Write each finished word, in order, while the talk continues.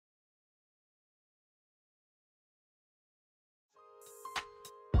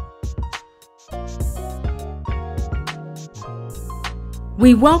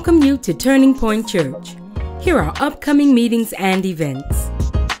We welcome you to Turning Point Church. Here are upcoming meetings and events.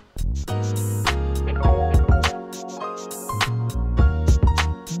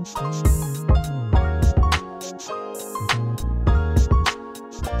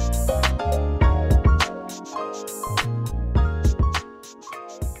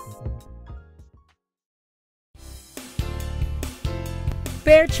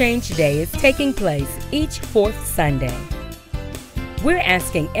 Spare Change Day is taking place each fourth Sunday. We're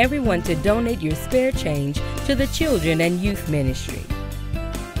asking everyone to donate your spare change to the Children and Youth Ministry.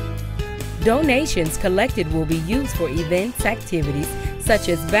 Donations collected will be used for events, activities such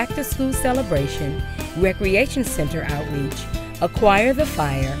as back-to-school celebration, recreation center outreach, Acquire the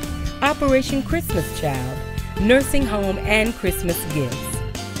Fire, Operation Christmas Child, nursing home, and Christmas gifts.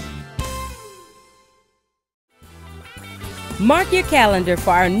 Mark your calendar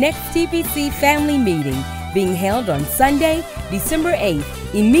for our next TPC family meeting being held on Sunday, December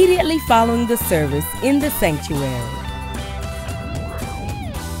 8th, immediately following the service in the sanctuary.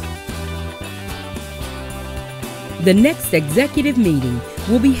 The next executive meeting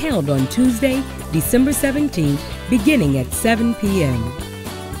will be held on Tuesday, December 17th, beginning at 7 p.m.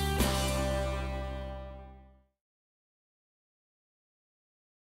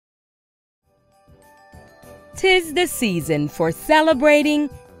 Tis the season for celebrating,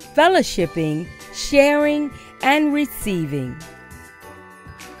 fellowshipping, sharing, and receiving.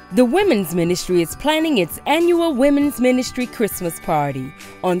 The Women's Ministry is planning its annual Women's Ministry Christmas Party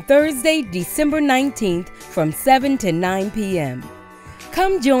on Thursday, December 19th from 7 to 9 p.m.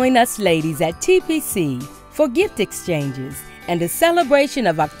 Come join us ladies at TPC for gift exchanges and a celebration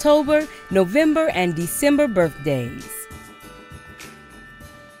of October, November, and December birthdays.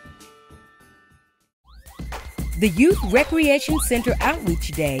 The Youth Recreation Center Outreach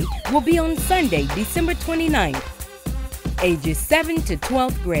Day will be on Sunday, December 29th, ages 7 to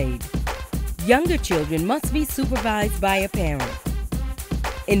 12th grade. Younger children must be supervised by a parent.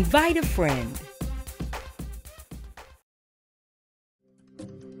 Invite a friend.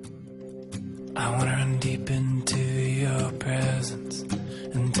 I want to run deep into your presence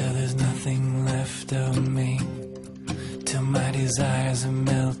until there's nothing left of me, till my desires are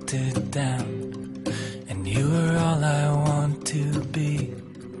melted down. And you are all I want to be.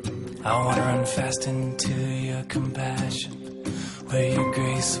 I want to run fast into your compassion, where your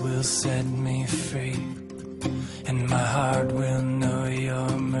grace will set me free, and my heart will know your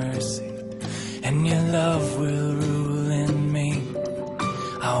mercy, and your love will rule in me.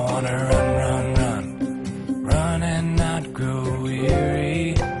 I want to run, run, run, run and not grow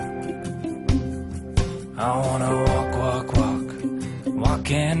weary. I want to walk, walk, walk,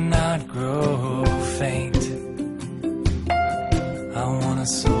 walk and not grow faint. I wanna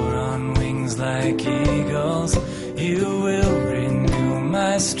soar on wings like eagles. You will renew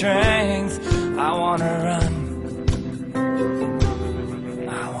my strength. I wanna run.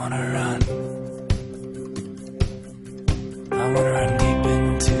 I wanna run. I wanna run deep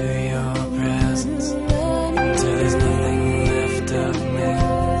into your presence until there's nothing left of me,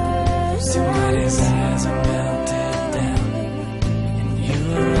 till my desires are melted down, and you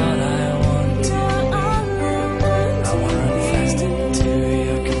are all I want to be. I wanna run fast into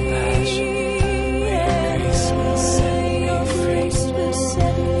your compassion, where your grace will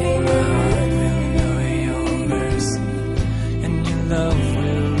set me free, and my heart will know your mercy, and your love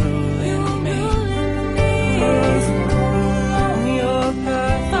will rule in me. Your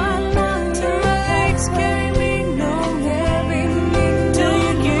path to legs carry me no heavy, till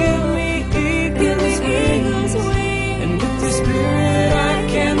you give me eagle's wings, and with your spirit I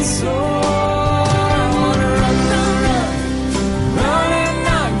can soar.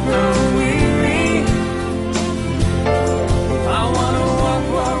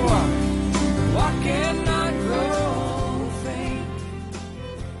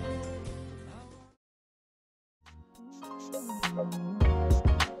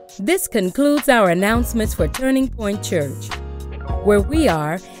 This concludes our announcements for Turning Point Church, where we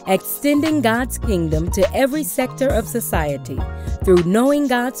are extending God's kingdom to every sector of society through knowing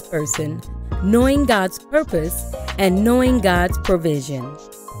God's person, knowing God's purpose, and knowing God's provision.